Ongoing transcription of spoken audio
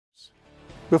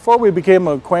Before we became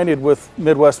acquainted with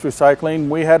Midwest Recycling,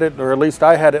 we had it, or at least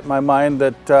I had it in my mind,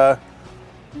 that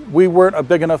we weren't a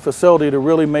big enough facility to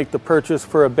really make the purchase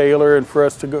for a baler and for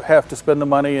us to have to spend the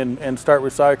money and start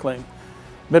recycling.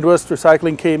 Midwest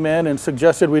Recycling came in and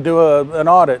suggested we do an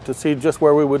audit to see just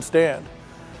where we would stand.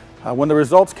 When the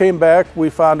results came back, we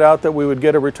found out that we would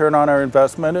get a return on our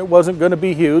investment. It wasn't going to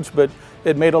be huge, but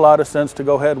it made a lot of sense to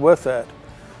go ahead with that.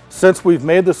 Since we've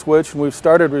made the switch and we've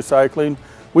started recycling,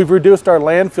 we've reduced our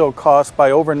landfill costs by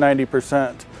over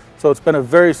 90%. So it's been a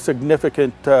very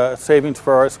significant savings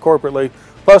for us corporately.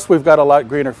 Plus, we've got a lot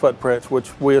greener footprints,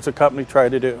 which we as a company try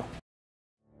to do.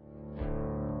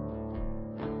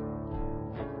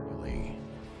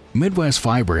 Midwest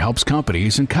Fiber helps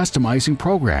companies in customizing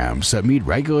programs that meet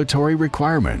regulatory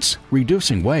requirements,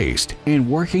 reducing waste, and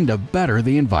working to better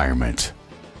the environment.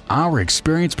 Our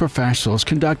experienced professionals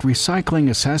conduct recycling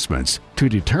assessments to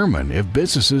determine if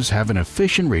businesses have an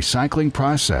efficient recycling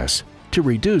process to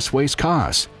reduce waste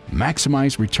costs,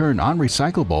 maximize return on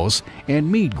recyclables, and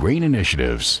meet green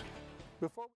initiatives.